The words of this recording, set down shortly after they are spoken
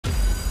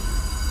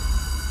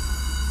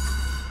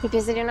You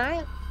busy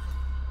tonight?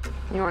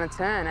 You want to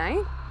turn,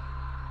 eh?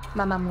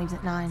 My mum leaves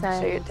at 9. See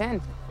you at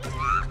 10.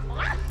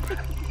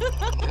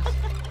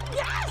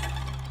 Yes!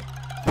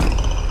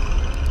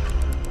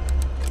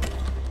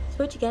 So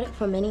where'd you get it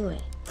from anyway?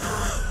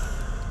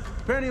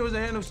 Apparently it was the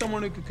hand of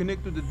someone who could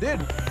connect with the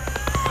dead.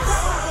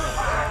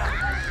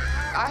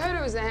 I heard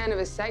it was the hand of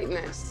a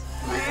Satanist.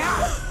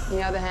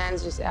 The other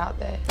hand's just out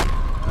there.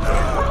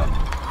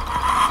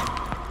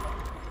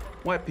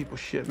 White people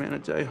shit, man, I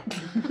tell you.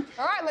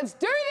 All right, let's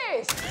do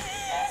this!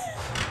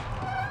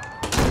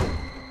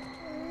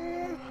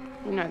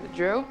 You know the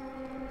drill.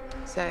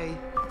 Say,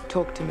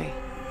 talk to me.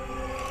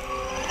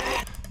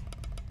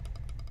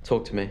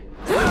 Talk to me.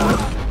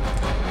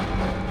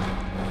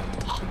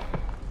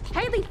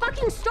 Haley,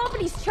 fucking stop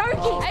it, he's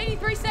choking!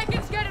 83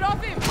 seconds, get it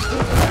off him!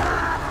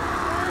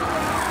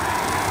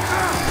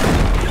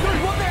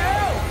 What the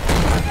hell?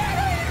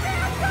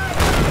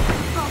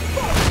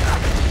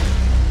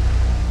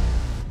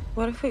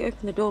 What if we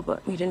opened the door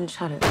but we didn't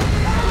shut it?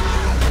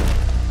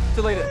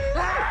 Delete it.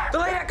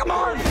 Delete it, come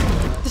on!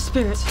 The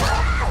spirits.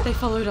 They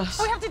followed us.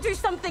 We have to do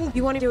something!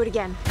 You want to do it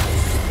again?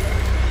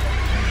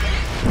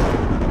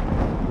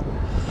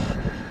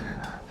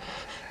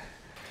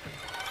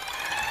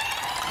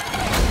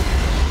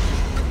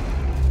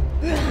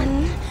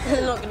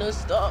 They're not gonna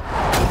stop.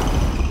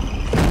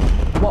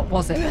 What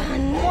was it?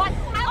 What?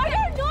 I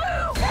don't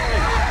know!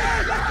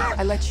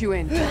 I let you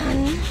in.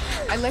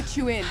 I let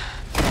you in.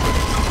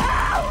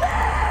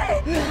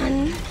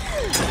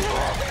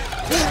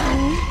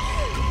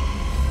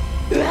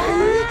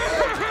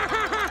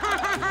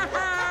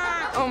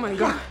 Oh my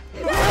God.